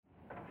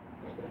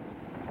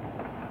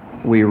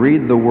we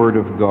read the Word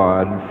of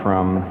God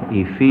from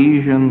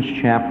Ephesians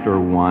chapter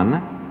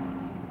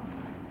 1,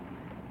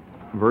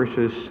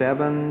 verses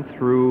 7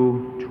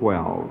 through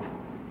 12,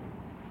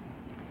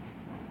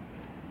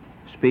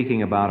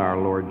 speaking about our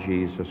Lord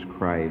Jesus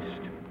Christ,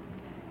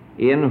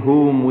 in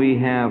whom we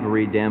have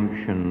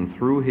redemption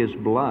through his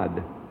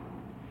blood,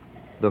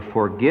 the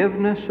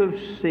forgiveness of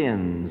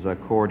sins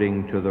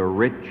according to the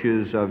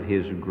riches of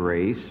his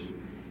grace,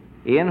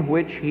 in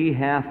which he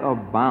hath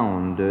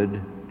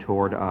abounded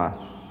toward us,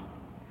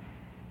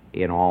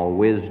 in all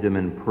wisdom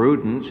and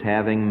prudence,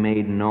 having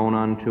made known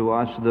unto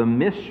us the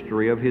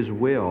mystery of his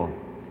will,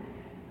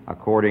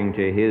 according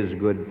to his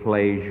good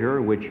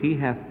pleasure, which he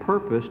hath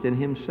purposed in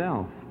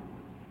himself,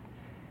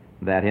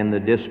 that in the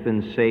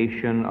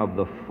dispensation of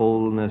the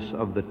fullness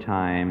of the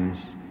times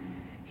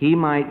he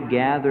might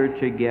gather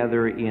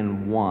together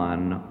in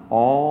one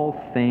all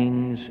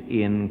things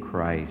in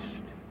Christ,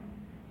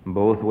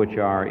 both which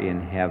are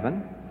in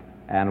heaven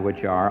and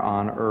which are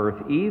on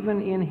earth,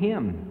 even in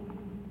him,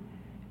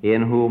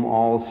 in whom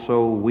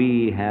also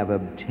we have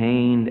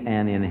obtained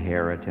an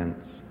inheritance,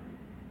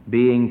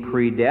 being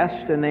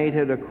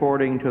predestinated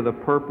according to the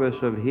purpose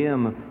of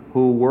him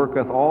who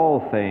worketh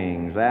all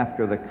things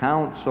after the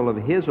counsel of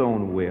his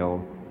own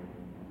will,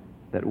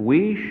 that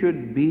we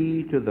should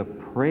be to the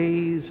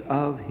praise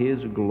of his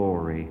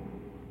glory,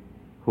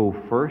 who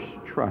first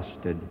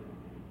trusted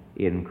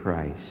in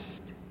Christ.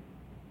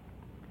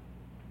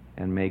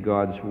 And may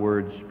God's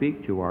word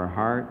speak to our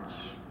hearts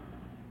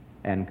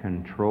and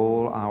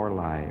control our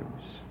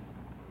lives.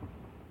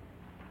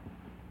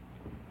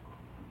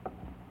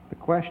 The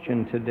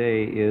question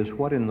today is,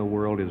 what in the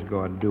world is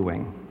God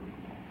doing?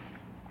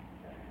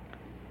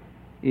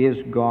 Is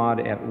God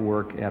at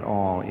work at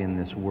all in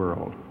this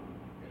world?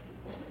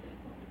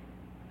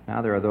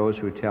 Now, there are those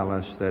who tell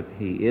us that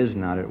he is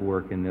not at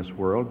work in this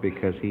world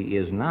because he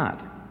is not.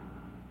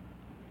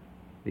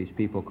 These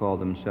people call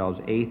themselves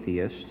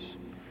atheists.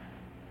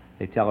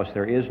 They tell us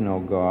there is no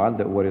God,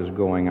 that what is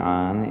going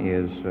on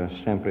is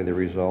simply the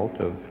result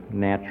of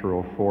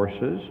natural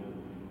forces.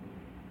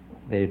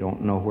 They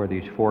don't know where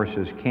these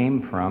forces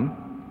came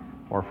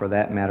from, or for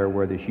that matter,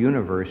 where this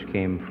universe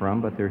came from,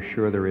 but they're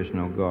sure there is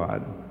no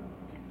God.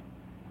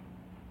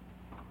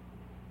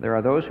 There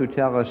are those who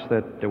tell us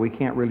that we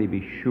can't really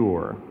be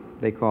sure.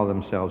 They call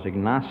themselves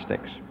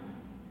agnostics.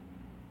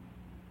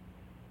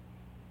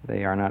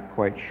 They are not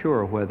quite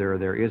sure whether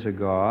there is a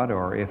God,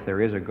 or if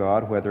there is a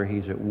God, whether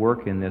he's at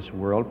work in this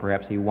world.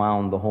 Perhaps he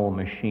wound the whole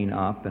machine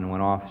up and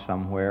went off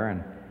somewhere,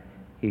 and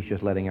he's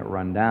just letting it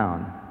run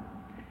down.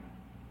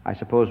 I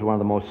suppose one of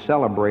the most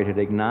celebrated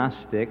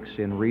agnostics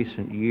in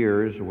recent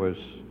years was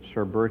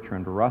Sir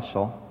Bertrand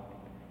Russell.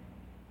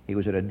 He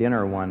was at a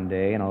dinner one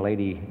day, and a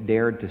lady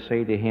dared to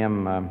say to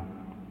him,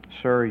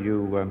 "Sir,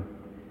 you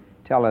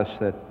tell us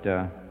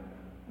that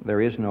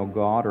there is no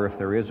God, or if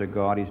there is a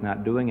God, he's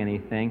not doing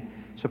anything.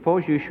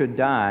 Suppose you should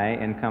die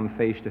and come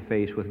face to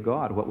face with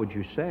God. What would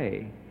you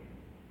say?"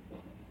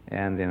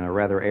 And in a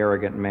rather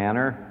arrogant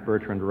manner,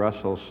 Bertrand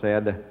Russell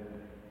said,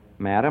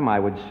 "Madam, I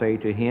would say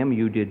to him,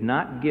 you did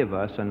not give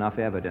us enough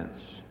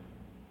evidence."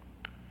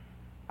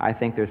 I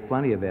think there's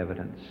plenty of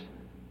evidence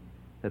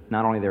that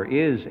not only there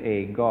is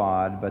a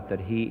God, but that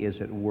he is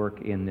at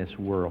work in this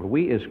world.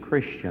 We as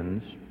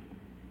Christians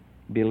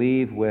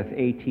believe with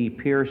A.T.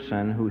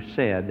 Pierson, who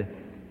said,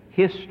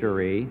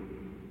 history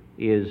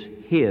is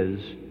his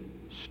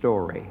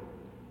story.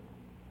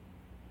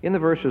 In the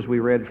verses we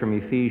read from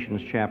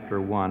Ephesians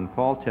chapter 1,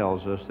 Paul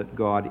tells us that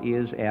God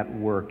is at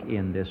work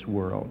in this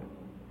world.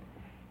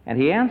 And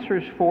he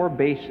answers four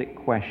basic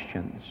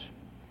questions.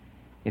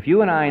 If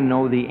you and I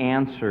know the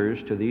answers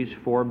to these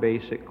four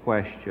basic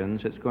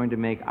questions, it's going to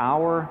make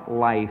our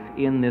life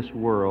in this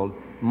world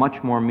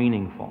much more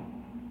meaningful.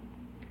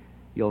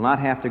 You'll not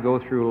have to go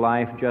through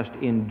life just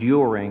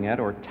enduring it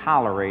or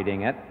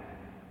tolerating it.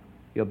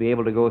 You'll be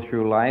able to go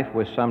through life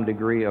with some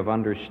degree of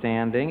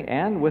understanding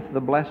and with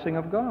the blessing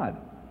of God.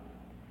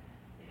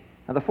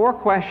 Now, the four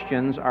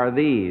questions are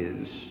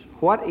these.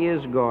 What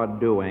is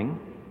God doing?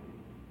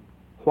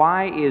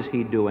 Why is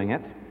he doing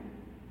it?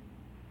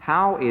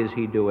 How is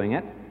he doing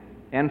it?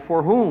 And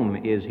for whom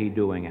is he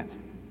doing it?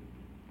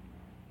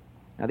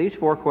 Now, these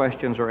four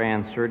questions are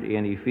answered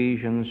in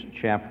Ephesians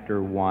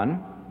chapter 1,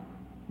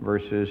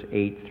 verses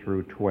 8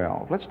 through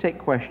 12. Let's take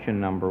question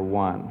number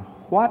 1.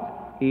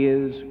 What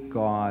is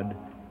God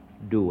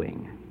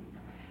doing?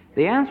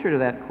 The answer to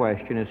that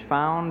question is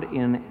found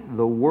in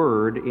the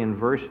word in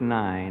verse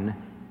 9,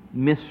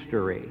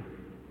 mystery.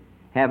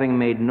 Having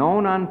made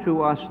known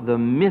unto us the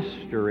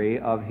mystery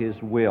of his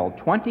will.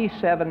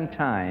 27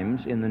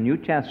 times in the New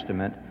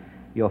Testament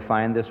you'll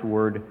find this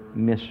word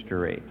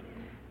mystery.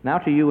 Now,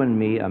 to you and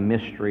me, a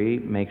mystery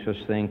makes us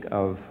think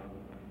of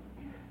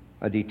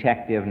a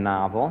detective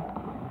novel,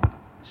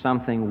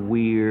 something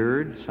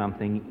weird,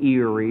 something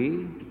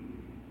eerie,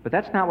 but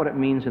that's not what it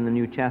means in the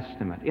New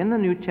Testament. In the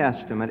New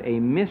Testament, a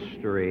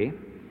mystery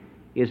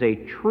is a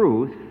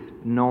truth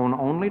known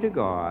only to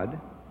God,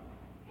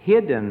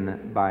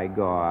 hidden by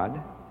God,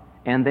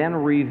 and then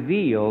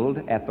revealed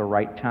at the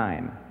right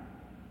time.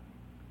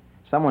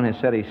 Someone has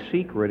said a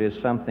secret is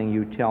something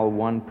you tell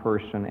one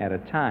person at a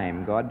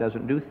time. God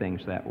doesn't do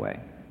things that way.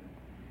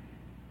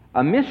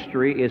 A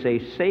mystery is a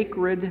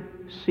sacred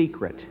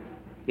secret.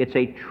 It's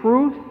a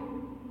truth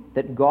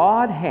that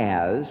God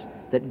has,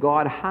 that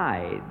God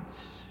hides.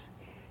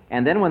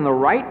 And then when the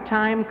right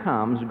time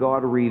comes,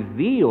 God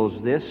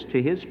reveals this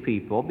to His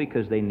people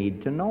because they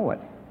need to know it.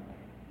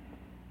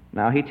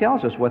 Now, He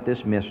tells us what this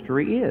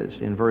mystery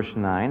is. In verse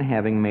 9,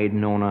 having made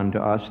known unto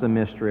us the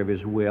mystery of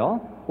His will.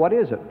 What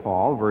is it,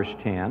 Paul? Verse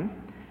 10,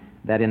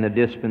 that in the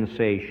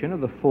dispensation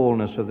of the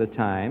fullness of the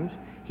times,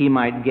 He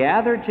might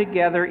gather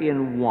together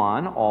in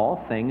one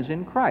all things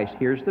in Christ.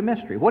 Here's the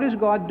mystery. What is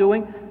God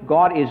doing?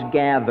 God is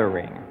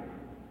gathering.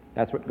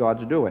 That's what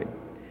God's doing.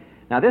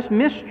 Now, this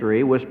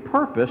mystery was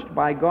purposed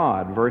by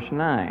God, verse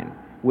 9,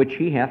 which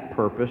He hath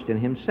purposed in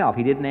Himself.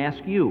 He didn't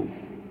ask you.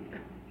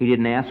 He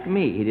didn't ask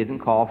me. He didn't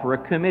call for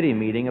a committee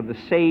meeting of the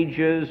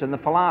sages and the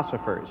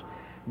philosophers.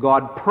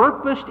 God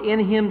purposed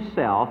in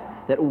Himself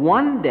that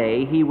one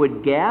day He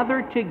would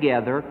gather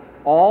together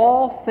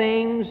all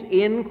things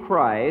in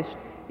Christ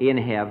in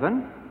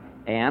heaven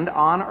and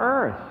on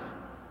earth.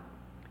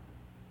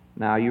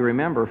 Now, you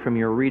remember from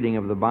your reading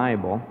of the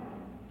Bible,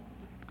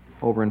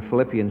 over in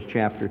Philippians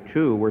chapter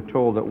 2, we're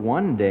told that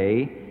one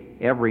day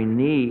every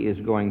knee is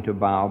going to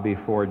bow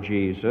before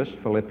Jesus,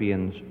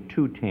 Philippians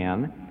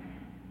 2:10,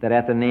 that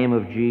at the name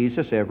of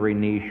Jesus every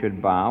knee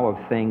should bow,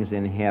 of things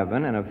in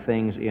heaven and of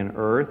things in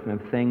earth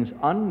and of things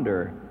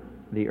under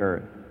the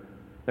earth.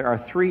 There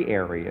are three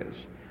areas.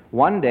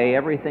 One day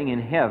everything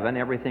in heaven,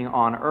 everything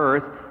on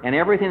earth, and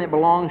everything that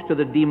belongs to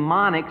the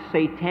demonic,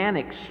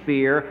 satanic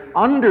sphere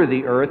under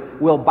the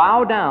earth will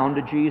bow down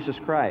to Jesus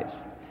Christ.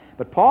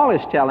 But Paul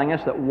is telling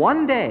us that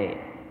one day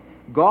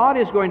God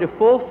is going to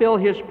fulfill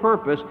His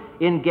purpose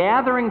in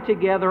gathering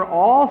together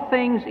all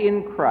things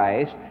in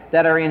Christ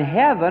that are in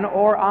heaven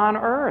or on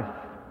earth.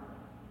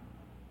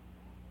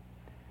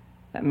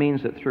 That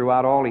means that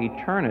throughout all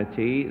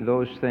eternity,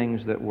 those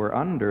things that were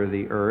under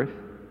the earth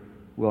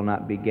will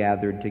not be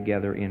gathered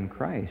together in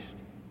Christ.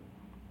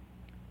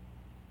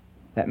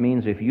 That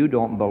means if you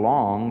don't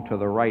belong to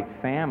the right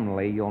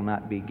family, you'll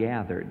not be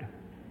gathered.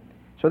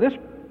 So this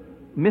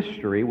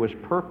mystery was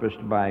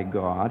purposed by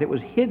God. It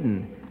was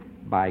hidden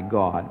by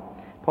God.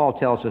 Paul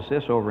tells us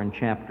this over in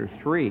chapter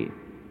 3,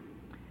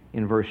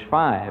 in verse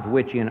 5,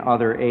 which in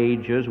other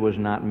ages was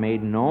not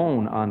made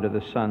known unto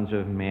the sons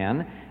of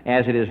men,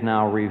 as it is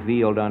now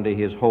revealed unto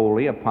His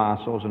holy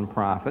apostles and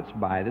prophets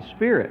by the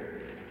Spirit.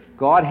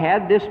 God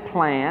had this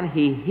plan,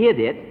 He hid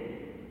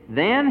it,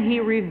 then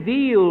He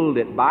revealed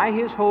it by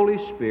His Holy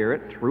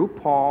Spirit through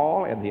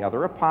Paul and the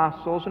other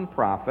apostles and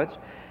prophets,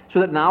 so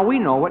that now we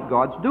know what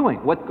God's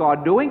doing. What's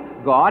God doing?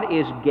 God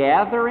is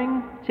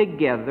gathering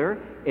together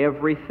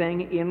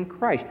everything in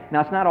Christ.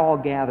 Now, it's not all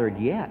gathered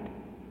yet.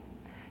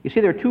 You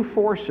see, there are two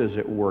forces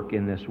at work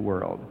in this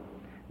world.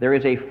 There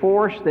is a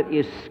force that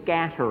is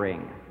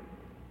scattering.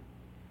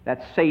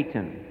 That's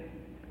Satan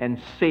and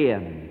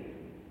sin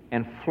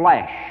and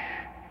flesh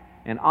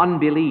and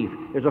unbelief.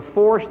 There's a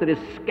force that is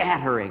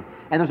scattering,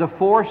 and there's a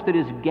force that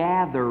is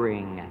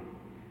gathering.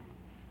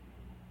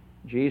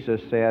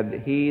 Jesus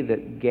said, "He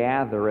that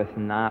gathereth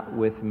not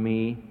with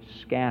me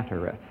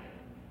scattereth."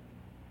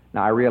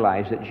 Now, I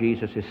realize that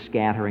Jesus is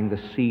scattering the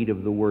seed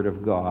of the Word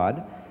of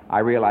God. I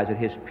realize that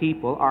His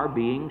people are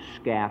being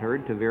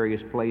scattered to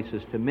various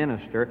places to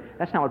minister.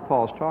 That's not what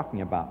Paul's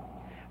talking about.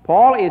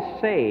 Paul is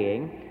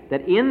saying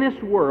that in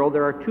this world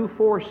there are two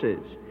forces.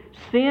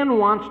 Sin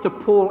wants to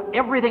pull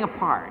everything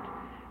apart.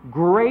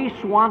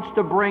 Grace wants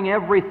to bring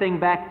everything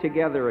back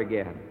together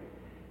again.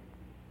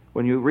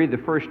 When you read the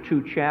first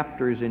two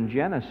chapters in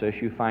Genesis,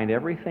 you find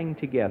everything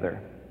together.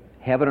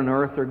 Heaven and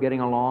earth are getting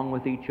along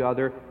with each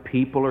other.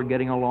 People are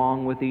getting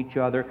along with each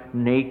other.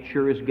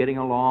 Nature is getting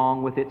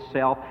along with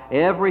itself.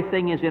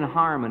 Everything is in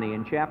harmony.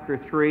 In chapter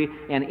 3,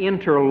 an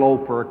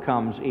interloper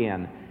comes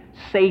in.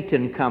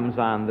 Satan comes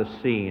on the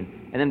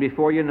scene. And then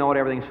before you know it,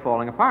 everything's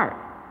falling apart.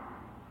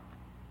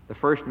 The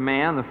first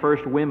man, the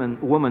first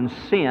woman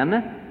sin,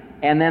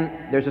 and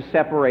then there's a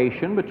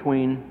separation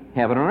between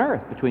heaven and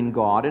earth, between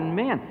God and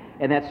man.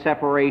 And that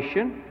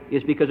separation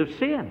is because of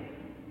sin.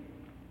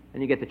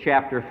 And you get to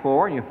chapter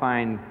 4, and you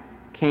find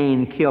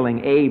Cain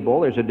killing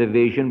Abel. There's a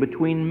division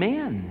between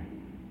men.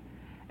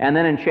 And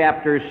then in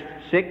chapters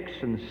 6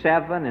 and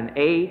 7 and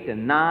 8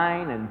 and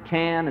 9 and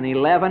 10 and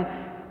 11,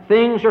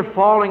 things are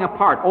falling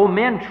apart. Oh,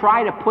 men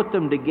try to put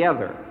them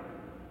together.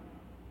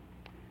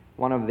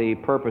 One of the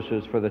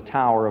purposes for the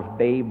Tower of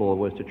Babel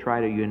was to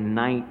try to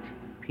unite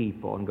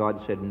people. And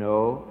God said,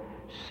 no,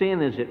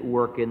 sin is at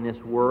work in this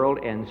world,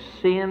 and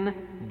sin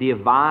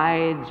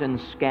divides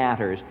and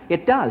scatters.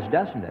 It does,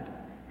 doesn't it?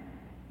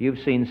 You've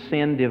seen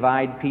sin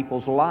divide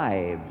people's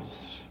lives.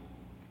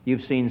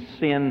 You've seen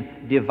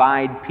sin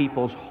divide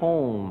people's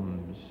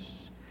homes.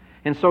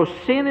 And so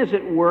sin is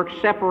at work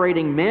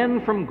separating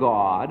men from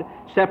God,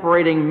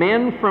 separating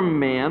men from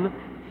men,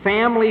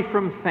 family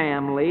from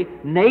family,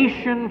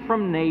 nation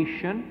from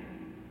nation.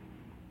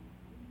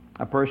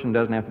 A person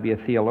doesn't have to be a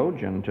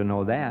theologian to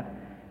know that.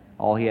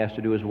 All he has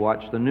to do is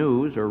watch the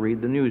news or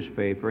read the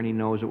newspaper, and he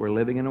knows that we're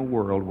living in a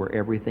world where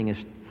everything is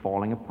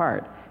falling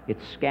apart.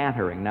 It's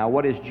scattering. Now,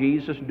 what is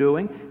Jesus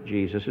doing?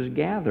 Jesus is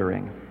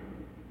gathering.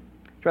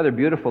 It's rather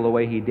beautiful the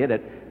way he did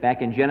it.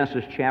 Back in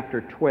Genesis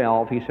chapter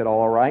 12, he said,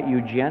 all right,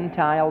 you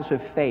Gentiles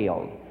have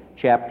failed.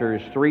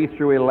 Chapters 3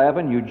 through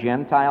 11, you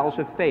Gentiles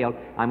have failed.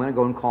 I'm going to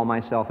go and call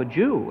myself a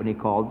Jew. And he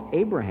called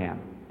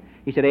Abraham.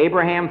 He said,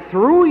 Abraham,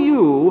 through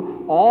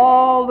you,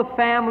 all the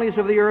families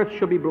of the earth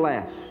shall be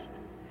blessed.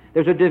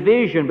 There's a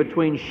division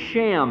between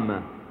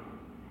Shem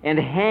and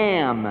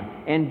Ham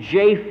and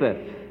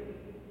Japheth,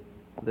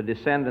 the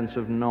descendants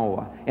of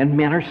Noah. And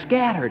men are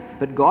scattered.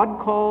 But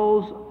God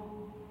calls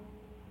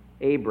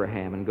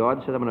Abraham, and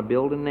God said, I'm going to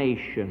build a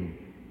nation.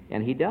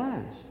 And he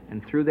does.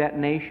 And through that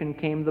nation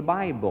came the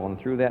Bible, and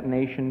through that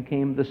nation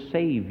came the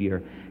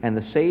Savior. And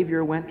the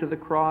Savior went to the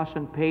cross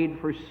and paid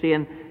for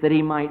sin that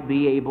he might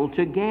be able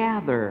to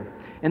gather.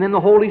 And then the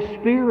Holy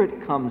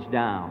Spirit comes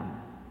down.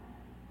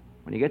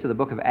 When you get to the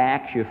book of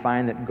Acts, you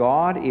find that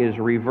God is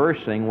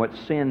reversing what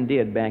sin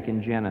did back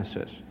in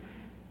Genesis.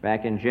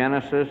 Back in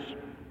Genesis,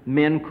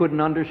 men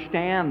couldn't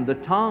understand the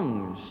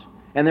tongues,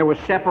 and there was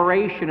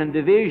separation and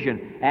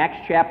division.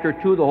 Acts chapter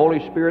 2, the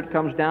Holy Spirit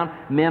comes down,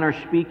 men are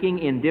speaking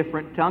in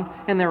different tongues,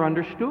 and they're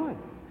understood.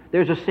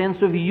 There's a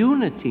sense of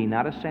unity,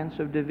 not a sense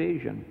of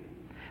division.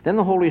 Then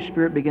the Holy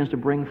Spirit begins to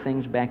bring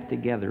things back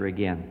together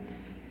again.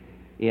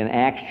 In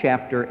Acts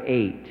chapter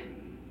 8,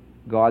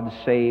 God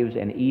saves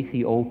an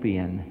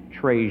Ethiopian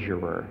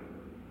treasurer,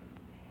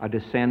 a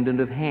descendant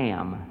of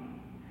Ham.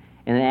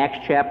 In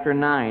Acts chapter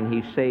 9,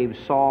 he saves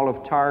Saul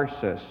of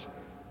Tarsus,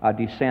 a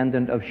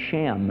descendant of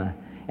Shem.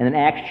 And in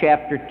Acts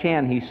chapter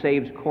 10, he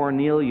saves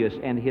Cornelius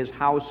and his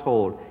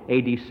household, a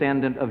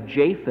descendant of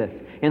Japheth.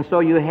 And so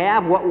you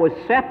have what was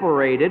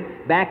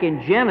separated back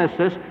in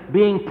Genesis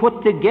being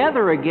put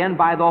together again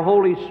by the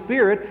Holy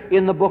Spirit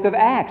in the book of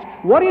Acts.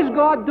 What is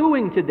God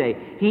doing today?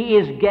 He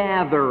is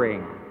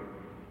gathering.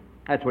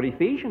 That's what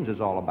Ephesians is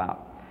all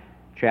about.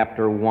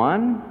 Chapter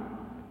 1,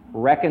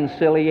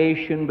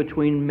 reconciliation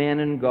between men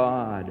and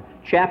God.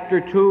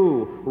 Chapter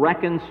 2,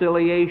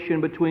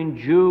 reconciliation between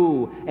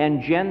Jew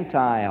and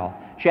Gentile.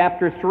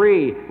 Chapter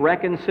 3,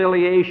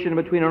 reconciliation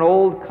between an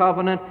old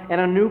covenant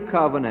and a new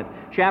covenant.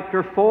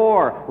 Chapter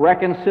 4,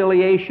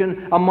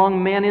 reconciliation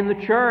among men in the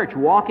church,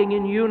 walking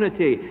in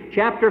unity.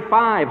 Chapter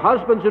 5,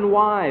 husbands and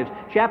wives.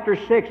 Chapter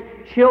 6,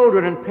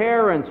 children and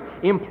parents,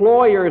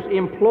 employers,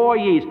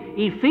 employees.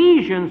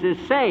 Ephesians is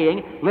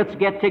saying, let's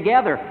get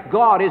together.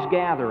 God is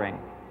gathering.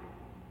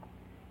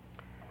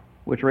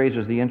 Which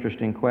raises the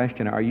interesting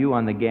question, are you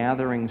on the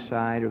gathering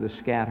side or the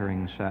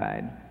scattering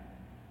side?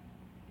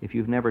 If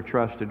you've never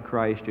trusted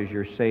Christ as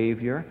your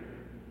Savior,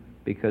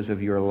 because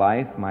of your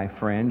life, my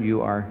friend,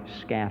 you are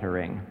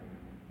scattering.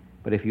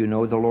 But if you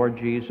know the Lord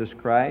Jesus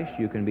Christ,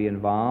 you can be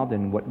involved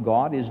in what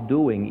God is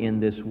doing in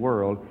this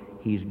world.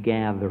 He's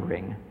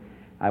gathering.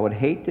 I would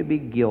hate to be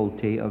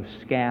guilty of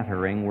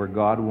scattering where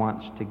God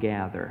wants to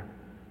gather.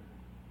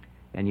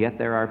 And yet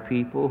there are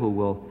people who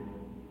will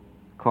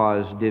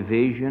cause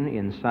division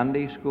in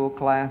Sunday school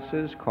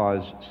classes,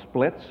 cause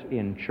splits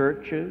in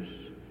churches,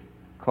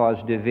 cause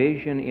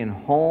division in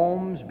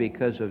homes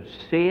because of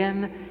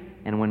sin.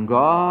 And when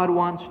God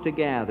wants to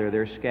gather,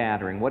 they're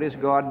scattering. What is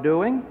God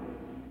doing?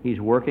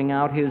 He's working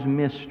out His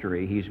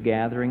mystery. He's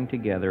gathering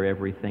together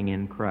everything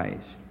in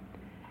Christ.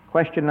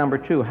 Question number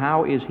 2,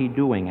 how is He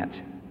doing it?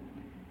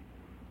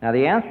 Now,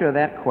 the answer to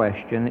that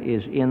question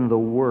is in the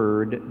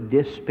word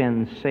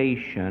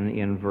dispensation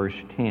in verse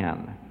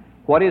 10.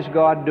 What is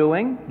God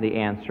doing? The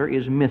answer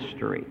is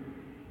mystery.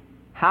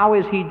 How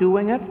is He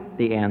doing it?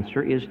 The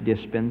answer is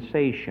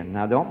dispensation.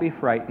 Now, don't be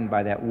frightened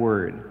by that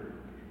word.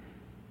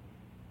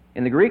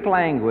 In the Greek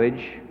language,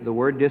 the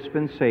word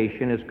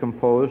dispensation is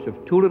composed of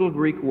 2 little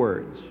Greek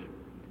words.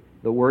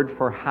 The word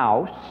for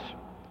house,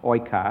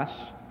 oikos,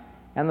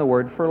 and the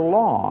word for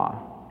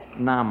law,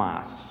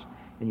 nomos.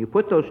 And you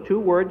put those 2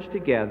 words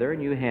together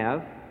and you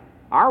have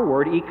our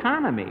word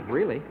economy,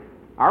 really.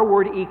 Our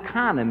word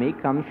economy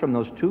comes from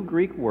those 2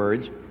 Greek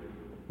words,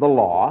 the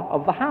law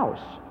of the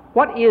house.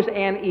 What is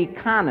an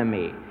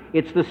economy?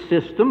 It's the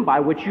system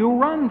by which you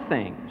run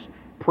things.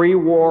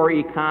 Pre-war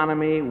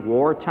economy,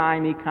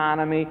 wartime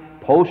economy,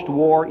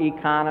 post-war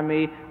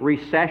economy,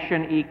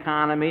 recession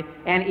economy.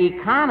 An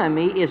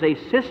economy is a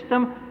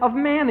system of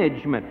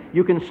management.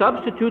 You can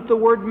substitute the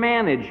word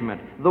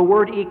management, the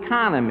word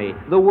economy,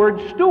 the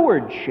word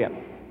stewardship.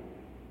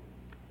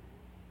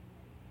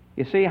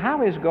 You see,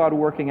 how is God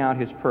working out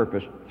His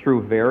purpose?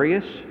 Through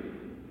various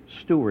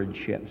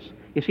stewardships.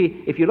 You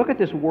see, if you look at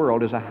this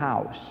world as a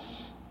house,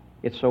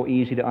 it's so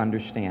easy to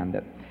understand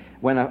it.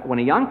 When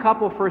a young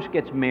couple first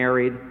gets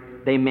married,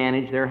 they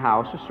manage their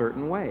house a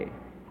certain way.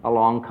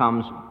 Along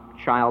comes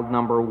child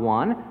number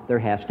 1. There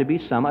has to be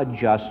some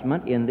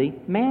adjustment in the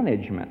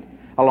management.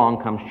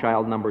 Along comes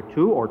child number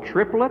 2 or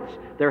triplets.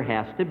 There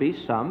has to be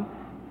some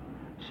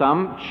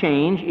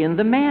change in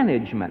the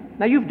management.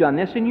 Now, you've done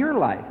this in your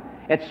life.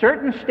 At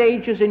certain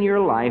stages in your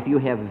life, you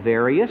have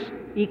various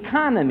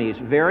economies,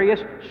 various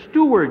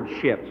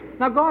stewardships.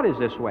 Now, God is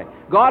this way.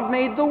 God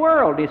made the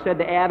world. He said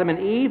to Adam and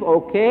Eve,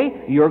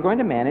 okay, you're going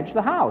to manage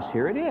the house.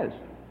 Here it is.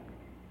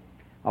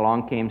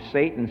 Along came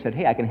Satan and said,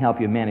 hey, I can help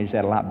you manage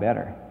that a lot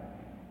better.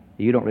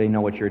 You don't really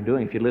know what you're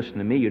doing. If you listen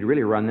to me, you'd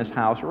really run this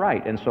house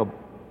right. And so,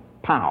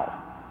 pow,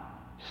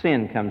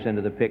 sin comes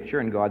into the picture,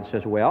 and God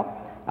says, well,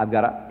 I've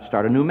got to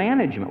start a new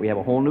management. We have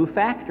a whole new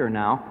factor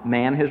now.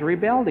 Man has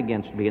rebelled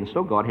against me, and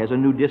so God has a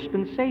new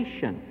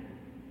dispensation.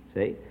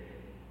 See?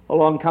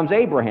 Along comes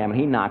Abraham, and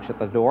he knocks at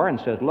the door and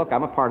says, look,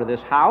 I'm a part of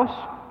this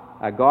house.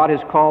 God has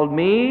called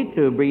me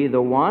to be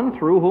the one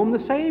through whom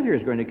the Savior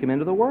is going to come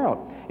into the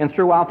world. And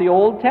throughout the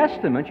Old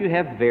Testament, you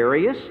have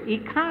various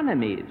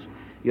economies.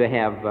 You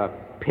have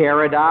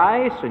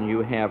paradise, and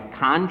you have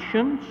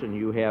conscience, and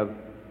you have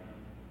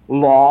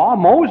law.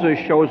 Moses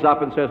shows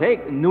up and says, hey,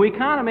 new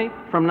economy.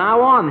 From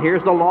now on,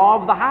 here's the law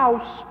of the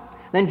house.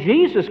 Then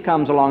Jesus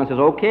comes along and says,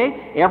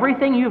 okay,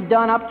 everything you've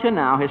done up to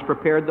now has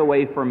prepared the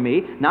way for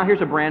me. Now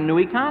here's a brand new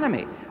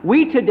economy.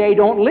 We today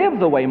don't live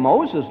the way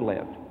Moses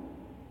lived.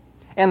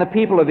 And the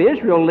people of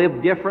Israel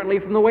lived differently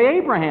from the way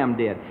Abraham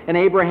did. And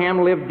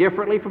Abraham lived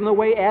differently from the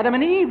way Adam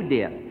and Eve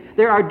did.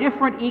 There are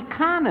different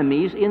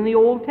economies in the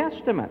Old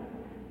Testament.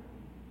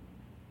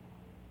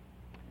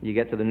 You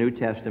get to the New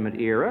Testament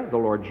era, the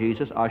Lord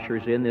Jesus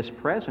ushers in this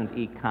present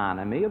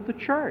economy of the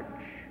church.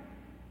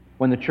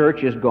 When the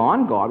church is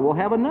gone, God will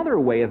have another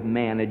way of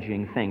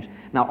managing things.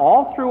 Now,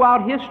 all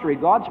throughout history,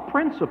 God's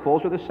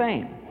principles are the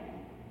same.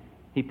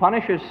 He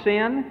punishes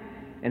sin,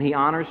 and He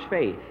honors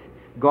faith.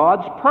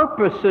 God's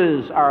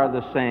purposes are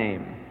the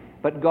same,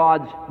 but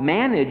God's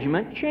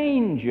management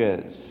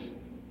changes.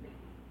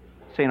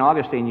 St.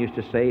 Augustine used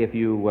to say, if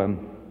you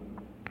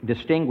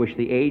distinguish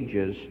the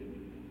ages,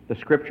 the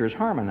Scriptures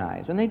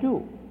harmonize, and they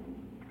do.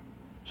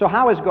 So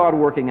how is God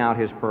working out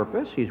His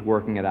purpose? He's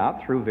working it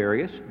out through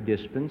various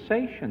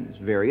dispensations,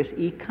 various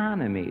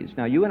economies.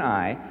 Now, you and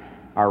I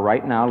are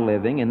right now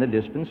living in the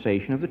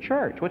dispensation of the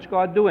church. What's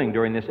God doing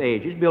during this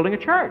age? He's building a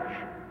church.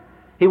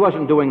 He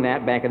wasn't doing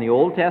that back in the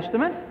Old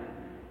Testament.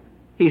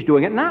 He's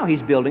doing it now.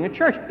 He's building a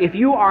church. If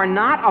you are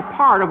not a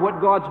part of what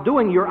God's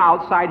doing, you're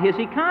outside His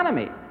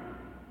economy.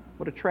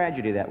 What a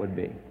tragedy that would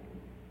be.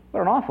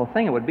 What an awful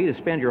thing it would be to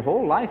spend your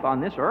whole life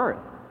on this earth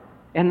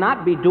and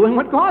not be doing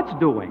what God's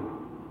doing.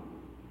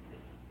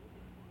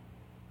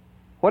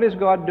 What is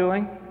God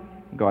doing?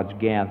 God's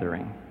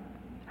gathering.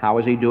 How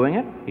is He doing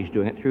it? He's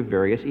doing it through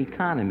various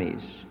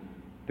economies,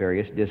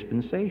 various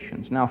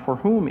dispensations. Now, for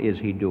whom is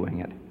He doing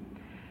it?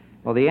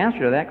 Well, the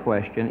answer to that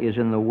question is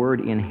in the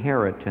word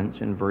inheritance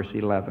in verse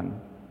 11.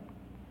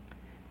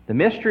 The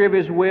mystery of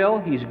His will,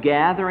 He's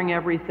gathering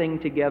everything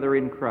together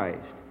in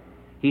Christ.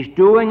 He's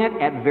doing it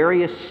at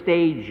various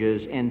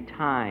stages and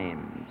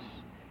times.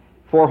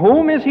 For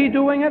whom is He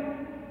doing it?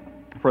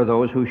 For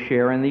those who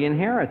share in the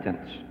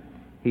inheritance.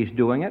 He's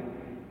doing it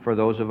for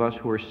those of us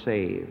who are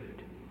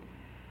saved.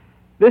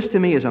 This to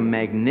me is a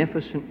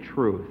magnificent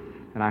truth,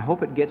 and I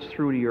hope it gets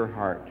through to your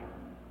heart.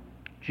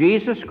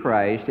 Jesus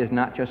Christ is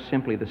not just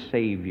simply the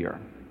Savior.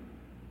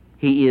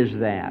 He is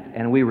that,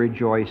 and we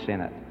rejoice in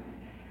it.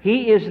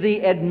 He is the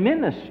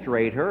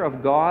administrator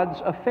of God's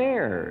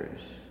affairs.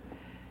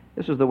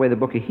 This is the way the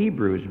book of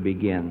Hebrews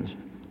begins.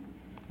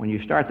 When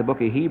you start the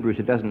book of Hebrews,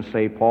 it doesn't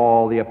say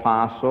Paul the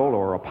Apostle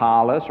or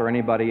Apollos or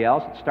anybody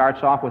else. It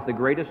starts off with the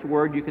greatest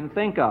word you can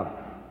think of,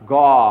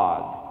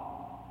 God.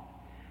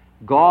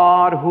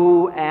 God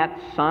who at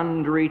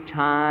sundry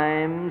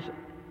times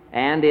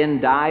and in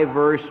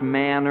diverse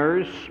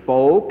manners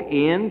spoke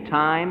in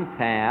time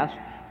past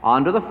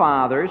unto the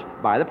fathers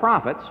by the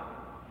prophets,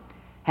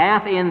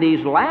 hath in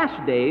these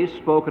last days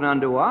spoken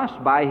unto us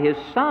by His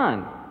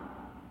Son,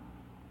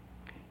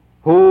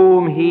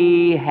 whom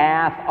He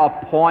hath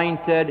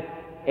appointed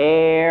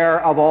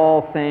heir of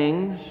all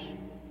things,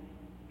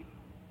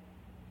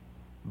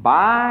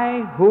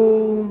 by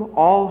whom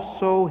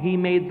also He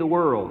made the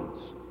worlds.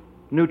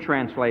 New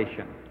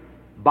translation.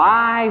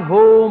 By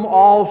whom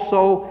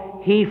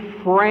also He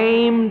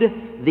framed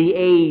the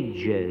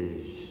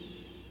ages.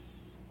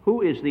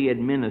 Who is the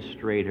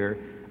administrator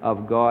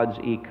of God's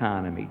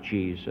economy?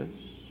 Jesus.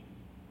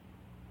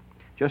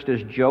 Just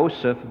as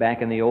Joseph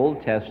back in the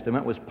Old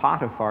Testament was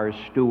Potiphar's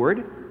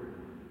steward,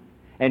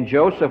 and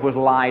Joseph was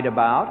lied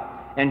about,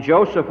 and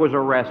Joseph was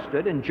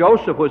arrested, and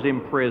Joseph was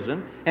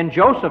imprisoned, and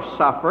Joseph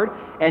suffered,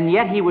 and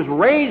yet he was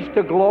raised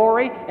to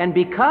glory, and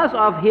because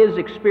of his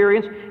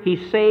experience,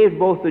 he saved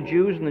both the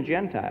Jews and the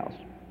Gentiles.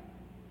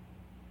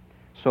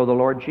 So the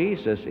Lord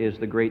Jesus is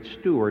the great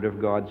steward of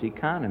God's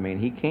economy,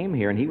 and He came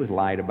here and He was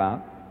lied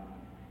about,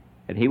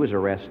 and He was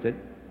arrested,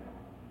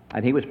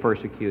 and He was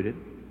persecuted,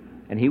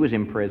 and He was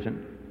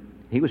imprisoned,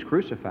 He was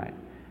crucified.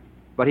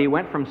 But He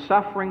went from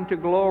suffering to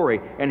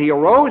glory, and He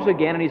arose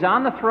again, and He's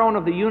on the throne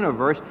of the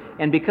universe,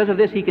 and because of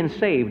this He can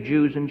save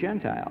Jews and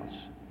Gentiles.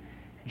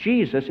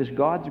 Jesus is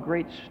God's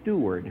great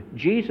steward.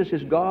 Jesus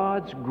is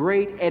God's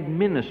great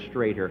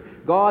administrator,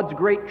 God's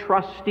great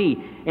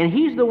trustee, and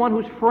He's the one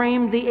who's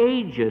framed the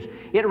ages.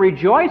 It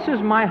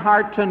rejoices my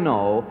heart to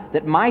know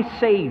that my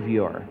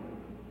Savior,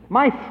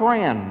 my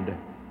friend,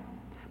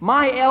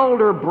 My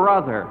elder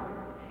brother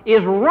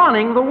is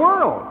running the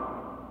world.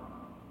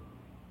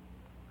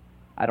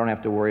 I don't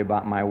have to worry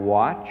about my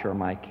watch or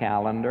my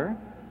calendar.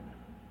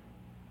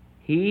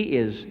 He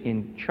is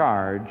in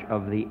charge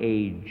of the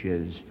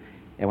ages.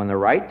 And when the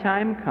right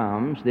time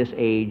comes, this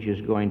age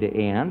is going to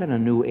end and a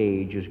new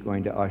age is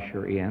going to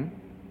usher in.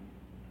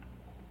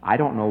 I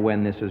don't know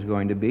when this is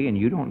going to be, and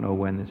you don't know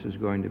when this is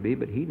going to be,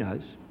 but He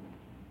does.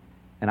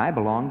 And I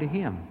belong to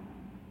Him.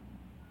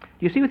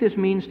 Do you see what this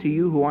means to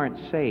you who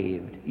aren't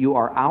saved? You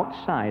are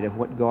outside of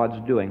what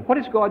God's doing. What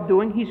is God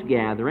doing? He's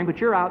gathering, but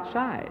you're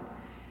outside.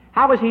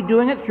 How is He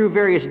doing it? Through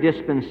various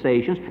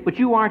dispensations, but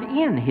you aren't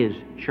in His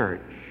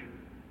church.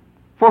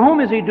 For whom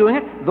is He doing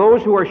it?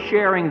 Those who are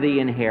sharing the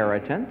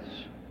inheritance.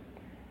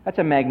 That's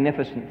a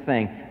magnificent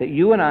thing, that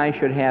you and I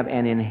should have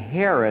an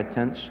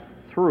inheritance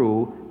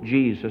through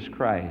Jesus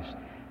Christ.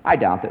 I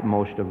doubt that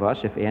most of us,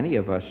 if any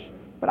of us,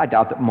 but I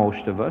doubt that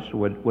most of us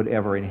would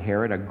ever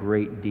inherit a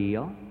great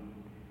deal.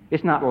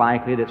 It's not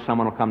likely that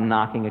someone will come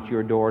knocking at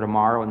your door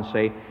tomorrow and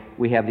say,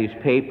 we have these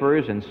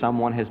papers and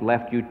someone has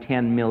left you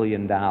 $10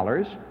 million.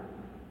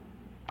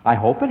 I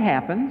hope it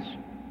happens.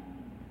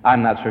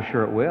 I'm not so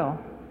sure it will.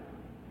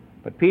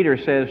 But Peter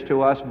says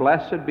to us,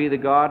 Blessed be the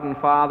God and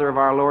Father of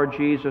our Lord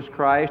Jesus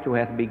Christ, who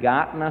hath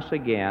begotten us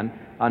again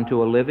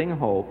unto a living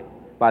hope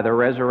by the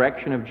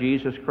resurrection of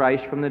Jesus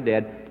Christ from the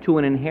dead, to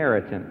an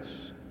inheritance,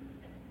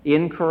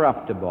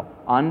 incorruptible,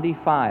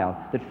 undefiled,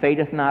 that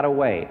fadeth not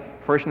away.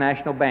 First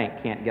National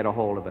Bank can't get a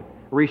hold of it.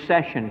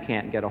 Recession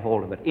can't get a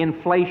hold of it.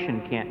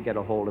 Inflation can't get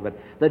a hold of it.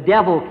 The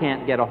devil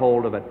can't get a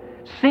hold of it.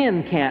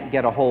 Sin can't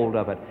get a hold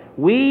of it.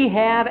 We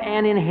have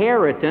an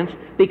inheritance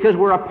because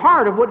we're a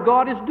part of what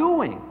God is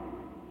doing.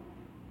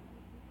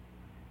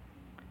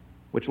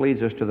 Which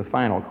leads us to the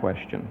final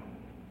question.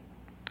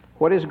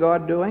 What is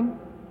God doing?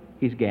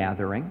 He's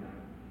gathering.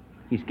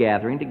 He's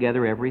gathering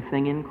together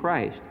everything in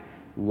Christ.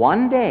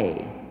 One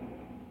day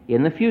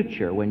in the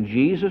future, when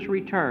Jesus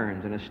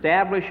returns and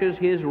establishes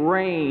His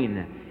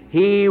reign,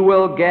 He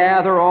will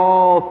gather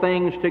all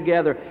things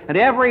together. And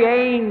every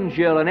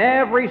angel and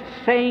every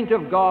saint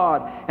of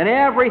God and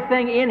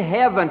everything in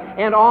heaven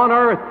and on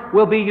earth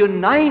will be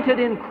united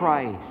in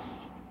Christ.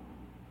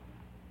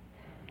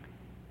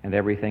 And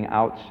everything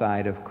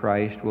outside of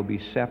Christ will be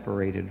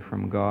separated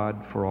from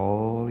God for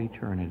all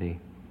eternity.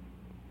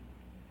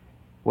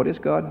 What is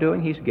God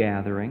doing? He's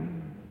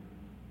gathering.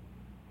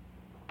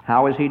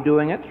 How is He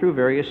doing it? Through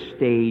various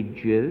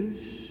stages.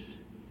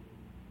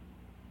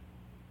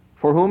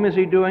 For whom is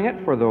He doing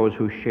it? For those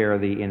who share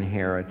the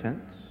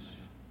inheritance.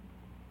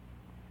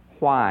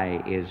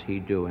 Why is He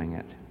doing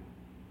it?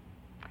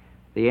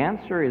 The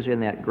answer is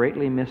in that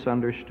greatly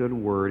misunderstood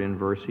word in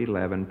verse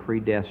 11,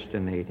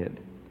 predestinated.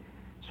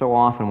 So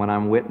often when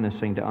I'm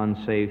witnessing to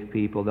unsaved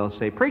people, they'll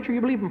say, Preacher,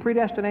 you believe in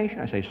predestination?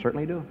 I say,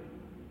 certainly do.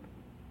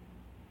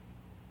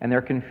 And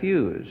they're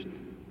confused.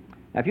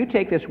 Now, if you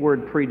take this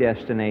word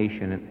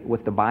predestination and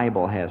what the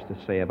Bible has to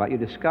say about it, you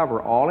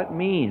discover all it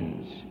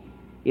means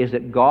is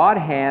that God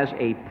has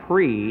a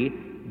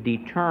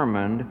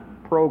predetermined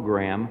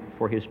program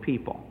for His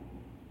people.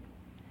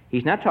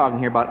 He's not talking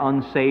here about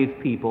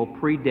unsaved people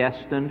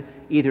predestined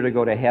either to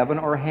go to heaven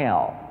or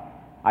hell.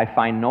 I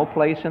find no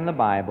place in the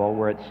Bible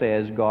where it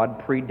says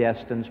God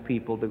predestines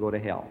people to go to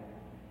hell.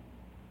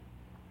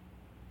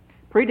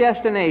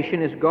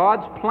 Predestination is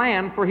God's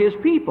plan for His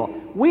people.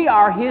 We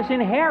are His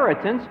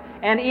inheritance,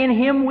 and in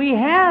Him we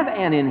have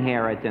an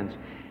inheritance.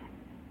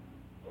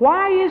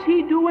 Why is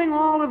He doing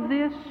all of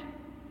this?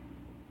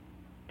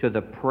 To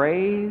the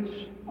praise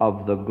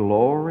of the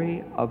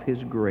glory of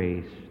His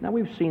grace. Now,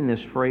 we've seen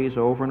this phrase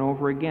over and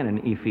over again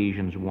in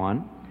Ephesians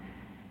 1.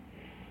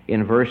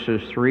 In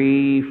verses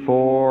 3,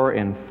 4,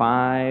 and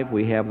 5,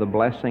 we have the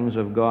blessings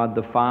of God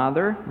the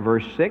Father.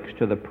 Verse 6,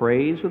 to the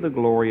praise of the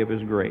glory of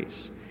His grace.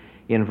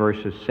 In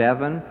verses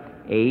 7,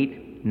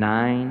 8,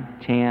 9,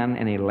 10,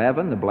 and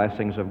 11, the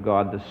blessings of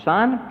God the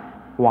Son.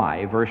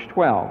 Why? Verse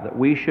 12, that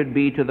we should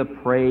be to the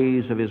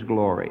praise of His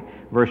glory.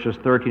 Verses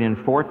 13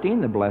 and 14,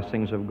 the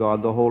blessings of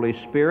God the Holy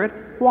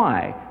Spirit.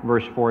 Why?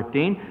 Verse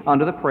 14,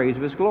 unto the praise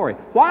of His glory.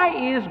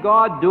 Why is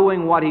God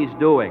doing what He's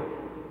doing?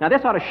 Now,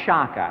 this ought to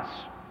shock us.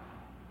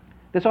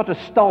 This ought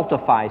to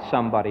stultify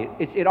somebody.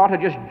 It ought to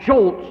just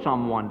jolt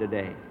someone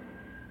today.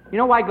 You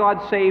know why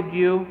God saved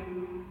you?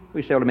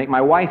 We say, well, to make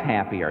my wife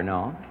happier.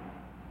 No.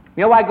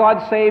 You know why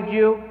God saved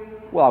you?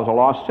 Well, I was a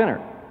lost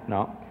sinner.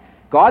 No.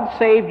 God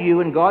saved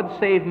you and God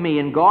saved me,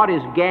 and God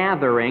is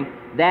gathering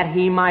that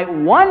He might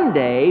one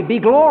day be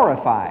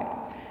glorified.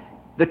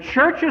 The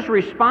church's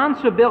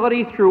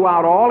responsibility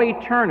throughout all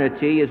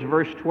eternity is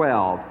verse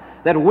 12,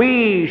 that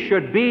we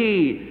should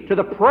be to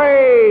the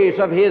praise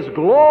of His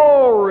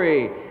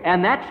glory.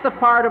 And that's the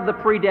part of the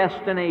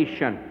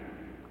predestination.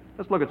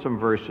 Let's look at some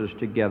verses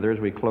together as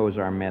we close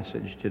our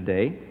message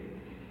today.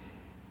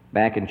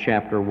 Back in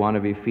chapter 1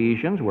 of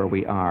Ephesians, where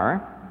we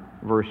are,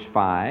 verse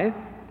 5,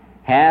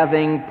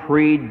 having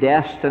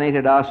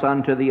predestinated us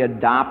unto the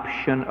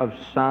adoption of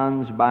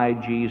sons by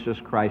Jesus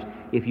Christ.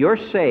 If you're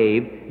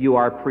saved, you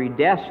are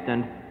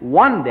predestined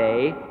one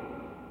day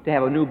to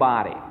have a new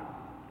body.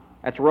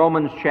 That's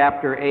Romans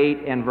chapter 8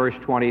 and verse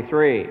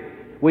 23.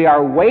 We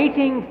are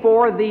waiting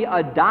for the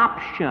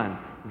adoption.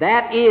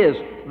 That is,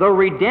 the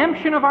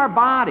redemption of our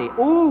body.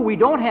 Ooh, we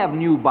don't have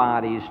new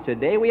bodies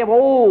today. We have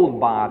old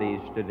bodies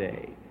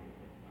today.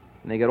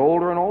 And they get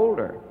older and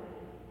older.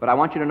 But I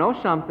want you to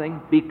know something.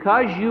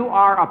 Because you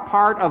are a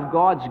part of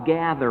God's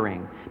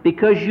gathering,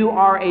 because you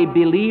are a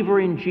believer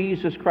in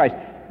Jesus Christ,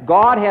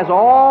 God has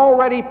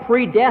already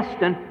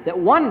predestined that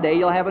one day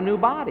you'll have a new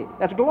body.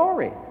 That's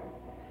glory.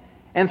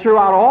 And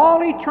throughout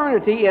all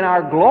eternity, in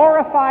our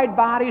glorified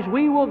bodies,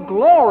 we will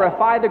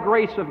glorify the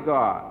grace of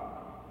God.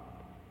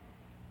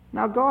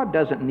 Now, God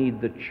doesn't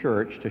need the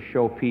church to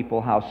show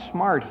people how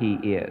smart He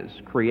is.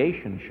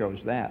 Creation shows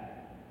that.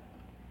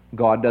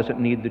 God doesn't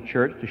need the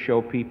church to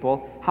show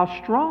people how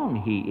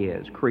strong He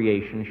is.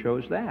 Creation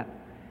shows that.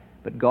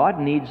 But God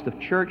needs the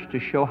church to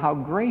show how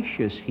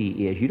gracious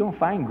He is. You don't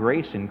find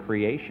grace in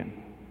creation.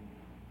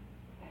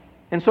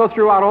 And so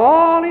throughout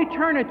all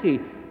eternity,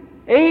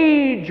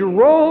 age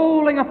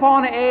rolling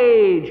upon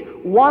age,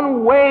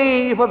 one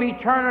wave of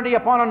eternity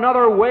upon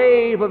another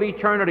wave of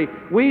eternity,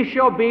 we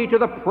shall be to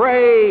the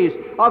praise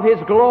of His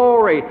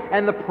glory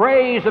and the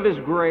praise of His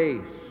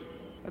grace.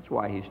 That's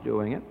why He's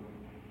doing it.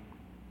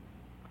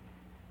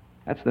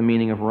 That's the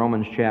meaning of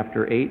Romans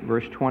chapter 8,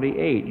 verse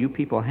 28. You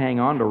people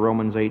hang on to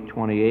Romans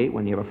 8:28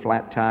 when you have a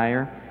flat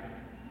tire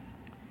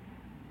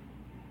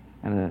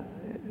and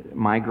a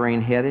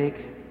migraine headache.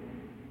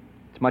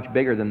 It's much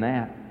bigger than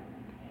that.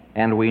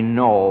 And we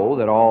know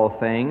that all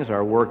things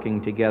are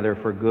working together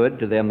for good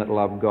to them that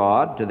love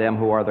God, to them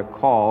who are the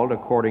called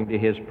according to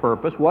His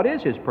purpose. What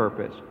is His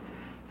purpose?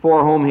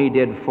 For whom He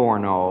did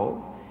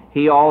foreknow,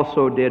 He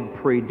also did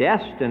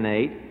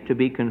predestinate to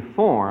be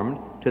conformed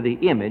to the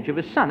image of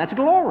His Son. That's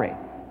glory.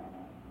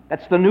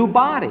 That's the new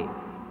body,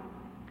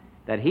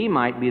 that He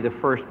might be the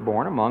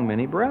firstborn among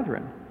many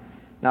brethren.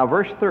 Now,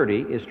 verse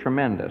 30 is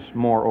tremendous.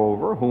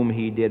 Moreover, whom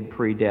He did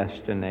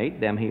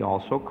predestinate, them He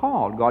also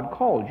called. God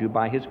called you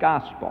by His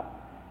gospel,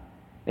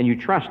 and you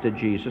trusted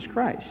Jesus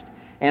Christ.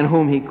 And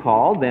whom He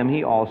called, them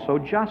He also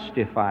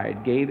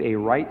justified, gave a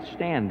right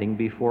standing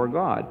before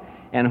God.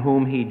 And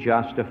whom He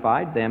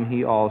justified, them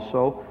He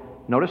also,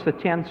 notice the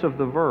tense of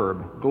the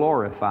verb,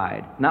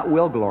 glorified. Not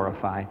will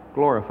glorify,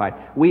 glorified.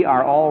 We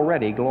are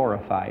already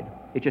glorified.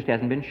 It just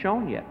hasn't been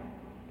shown yet.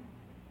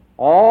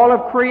 All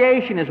of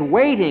creation is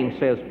waiting,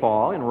 says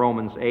Paul in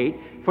Romans 8,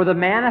 for the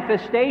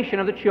manifestation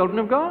of the children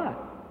of God.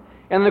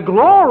 And the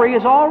glory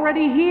is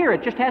already here.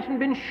 It just hasn't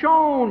been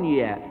shown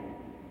yet.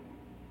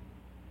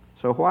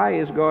 So why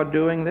is God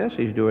doing this?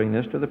 He's doing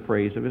this to the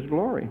praise of His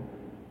glory.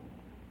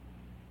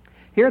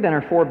 Here then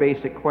are four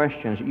basic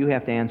questions that you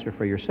have to answer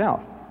for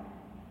yourself.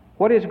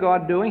 What is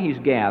God doing? He's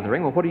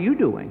gathering. Well, what are you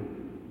doing?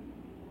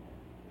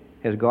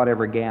 Has God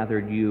ever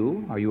gathered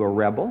you? Are you a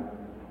rebel?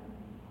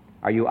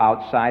 Are you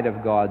outside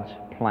of God's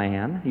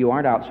plan? You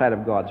aren't outside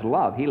of God's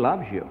love. He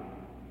loves you.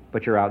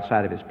 But you're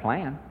outside of His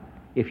plan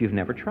if you've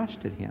never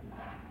trusted Him.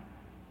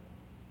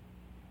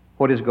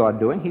 What is God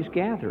doing? He's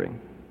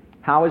gathering.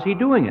 How is He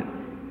doing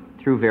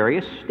it? Through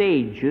various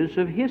stages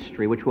of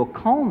history, which will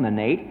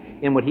culminate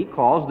in what He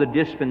calls the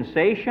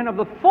dispensation of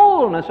the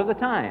fullness of the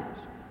times.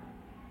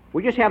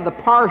 We just have the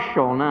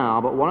partial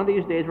now, but one of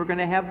these days we're going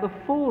to have the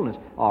fullness.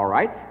 All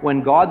right,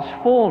 when God's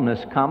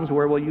fullness comes,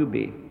 where will you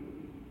be?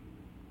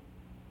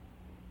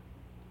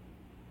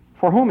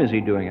 For whom is He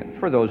doing it?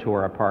 For those who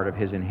are a part of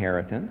His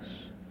inheritance.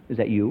 Is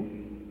that you?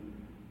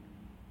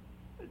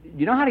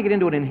 You know how to get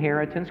into an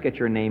inheritance? Get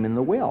your name in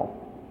the will.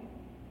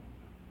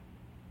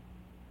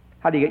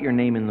 How do you get your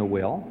name in the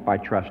will? By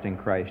trusting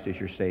Christ as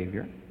your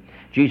Savior.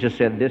 Jesus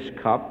said, this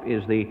cup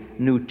is the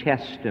New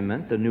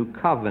Testament, the new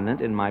covenant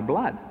in my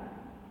blood.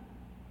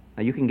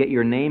 Now you can get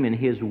your name in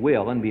His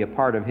will and be a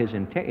part of His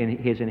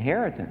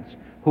inheritance.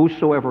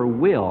 Whosoever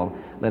will,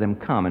 let him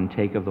come and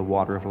take of the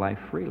water of life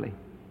freely.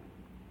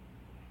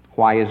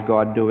 Why is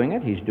God doing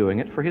it? He's doing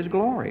it for His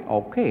glory.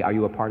 Okay, are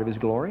you a part of His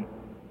glory?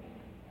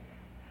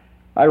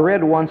 I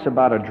read once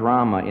about a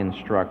drama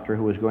instructor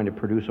who was going to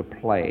produce a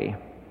play,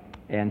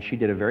 and she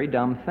did a very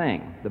dumb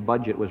thing. The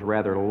budget was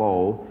rather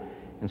low,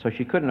 and so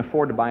she couldn't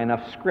afford to buy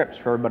enough scripts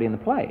for everybody in the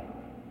play.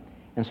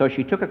 And so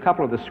she took a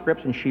couple of the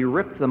scripts and she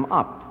ripped them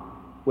up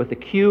with the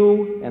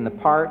cue and the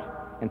part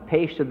and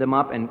pasted them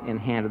up and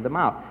handed them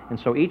out. And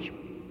so each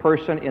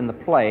person in the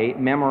play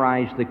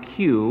memorized the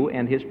cue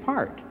and his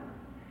part.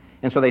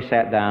 And so they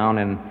sat down,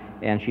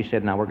 and she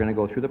said, now we're going to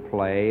go through the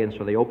play. And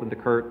so they opened the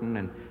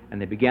curtain, and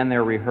they began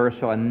their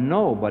rehearsal, and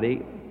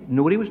nobody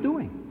knew what he was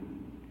doing.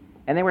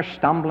 And they were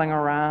stumbling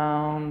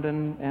around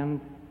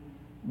and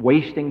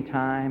wasting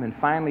time. And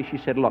finally she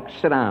said, look,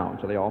 sit down.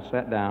 So they all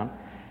sat down.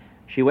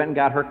 She went and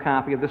got her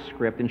copy of the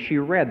script, and she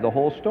read the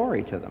whole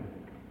story to them.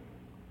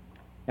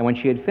 And when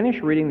she had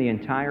finished reading the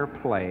entire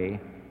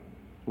play,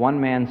 one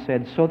man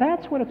said, so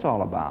that's what it's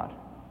all about.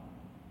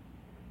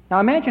 Now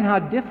imagine how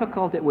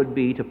difficult it would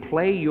be to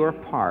play your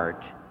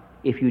part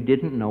if you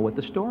didn't know what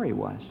the story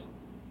was.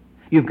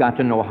 You've got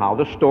to know how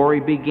the story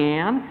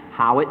began,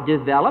 how it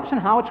develops,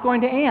 and how it's going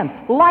to end.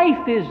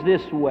 Life is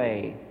this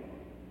way.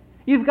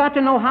 You've got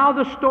to know how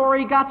the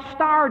story got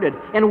started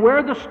and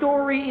where the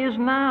story is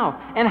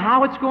now and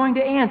how it's going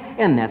to end.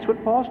 And that's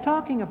what Paul's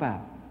talking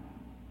about.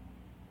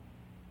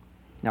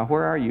 Now,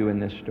 where are you in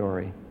this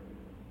story?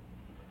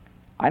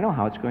 I know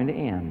how it's going to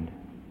end.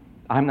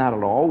 I'm not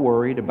at all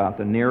worried about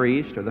the Near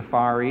East or the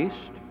Far East.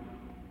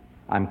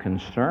 I'm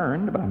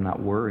concerned, but I'm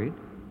not worried.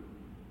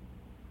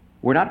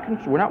 We're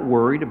not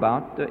worried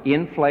about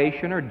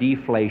inflation or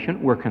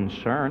deflation. We're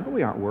concerned, but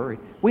we aren't worried.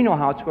 We know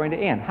how it's going to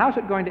end. How's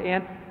it going to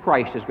end?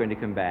 Christ is going to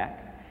come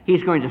back.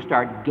 He's going to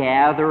start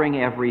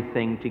gathering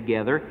everything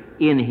together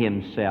in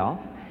Himself.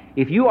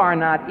 If you are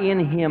not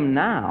in Him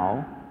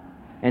now,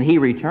 and He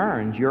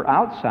returns, you're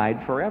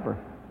outside forever.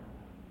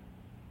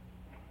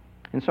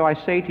 And so I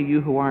say to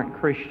you who aren't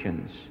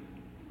Christians,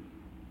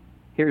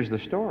 here's the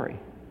story.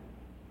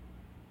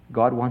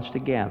 God wants to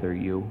gather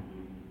you.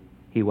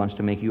 He wants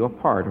to make you a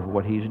part of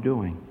what He's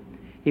doing.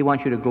 He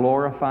wants you to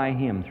glorify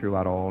Him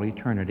throughout all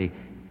eternity.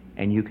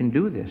 And you can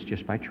do this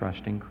just by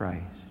trusting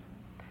Christ.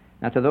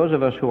 Now, to those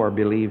of us who are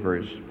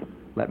believers,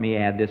 let me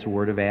add this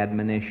word of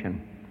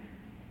admonition.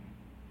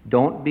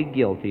 Don't be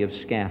guilty of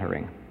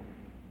scattering.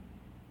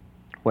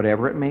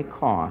 Whatever it may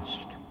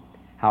cost,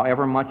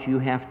 however much you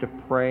have to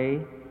pray,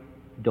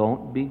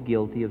 don't be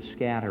guilty of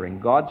scattering.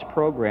 God's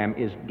program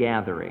is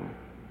gathering.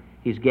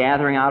 He's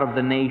gathering out of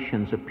the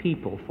nations a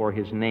people for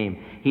His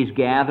name. He's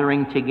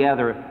gathering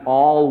together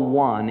all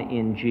one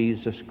in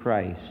Jesus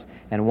Christ.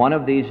 And one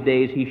of these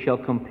days He shall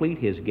complete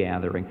His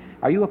gathering.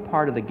 Are you a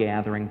part of the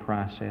gathering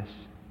process?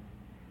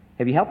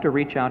 Have you helped to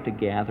reach out to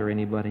gather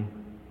anybody?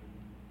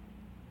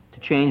 To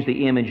change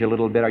the image a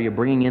little bit, are you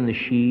bringing in the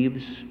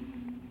sheaves?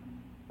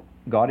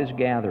 God is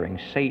gathering.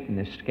 Satan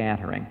is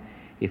scattering.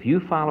 If you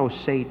follow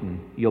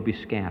Satan, you'll be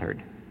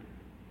scattered.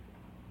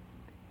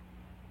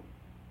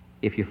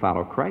 If you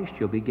follow Christ,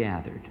 you'll be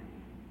gathered.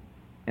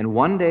 And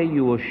one day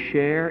you will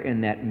share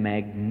in that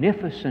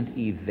magnificent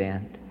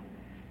event,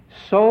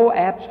 so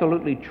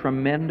absolutely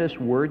tremendous,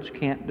 words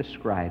can't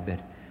describe it,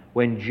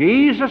 when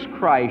Jesus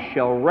Christ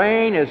shall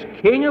reign as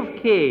King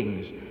of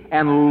Kings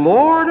and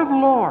Lord of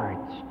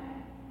Lords,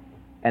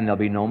 and there'll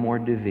be no more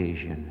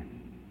division.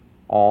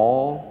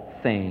 All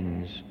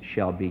things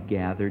shall be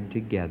gathered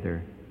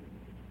together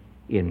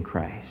in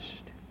Christ.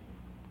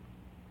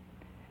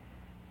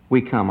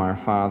 We come, our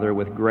Father,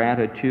 with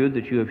gratitude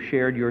that You have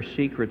shared Your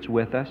secrets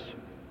with us.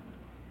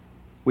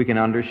 We can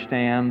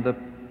understand the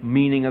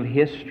meaning of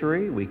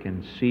history. We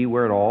can see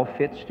where it all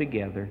fits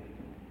together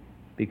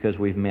because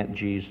we've met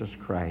Jesus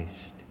Christ.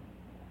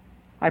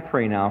 I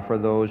pray now for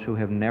those who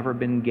have never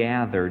been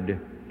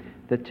gathered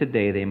that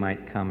today they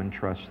might come and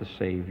trust the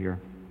Savior.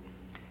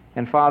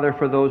 And Father,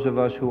 for those of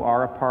us who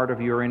are a part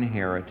of Your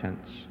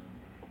inheritance,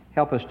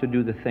 help us to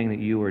do the thing that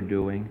You are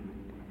doing.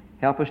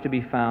 Help us to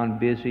be found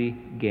busy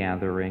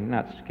gathering,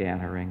 not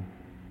scattering,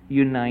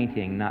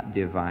 uniting, not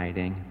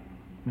dividing,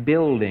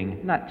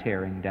 building, not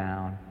tearing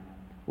down,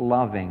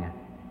 loving,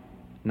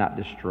 not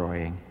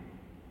destroying.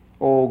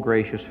 Oh,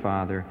 gracious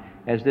Father,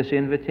 as this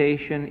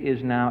invitation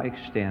is now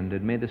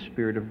extended, may the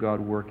Spirit of God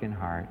work in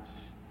hearts.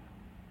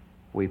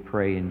 We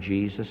pray in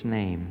Jesus'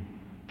 name.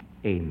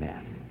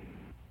 Amen.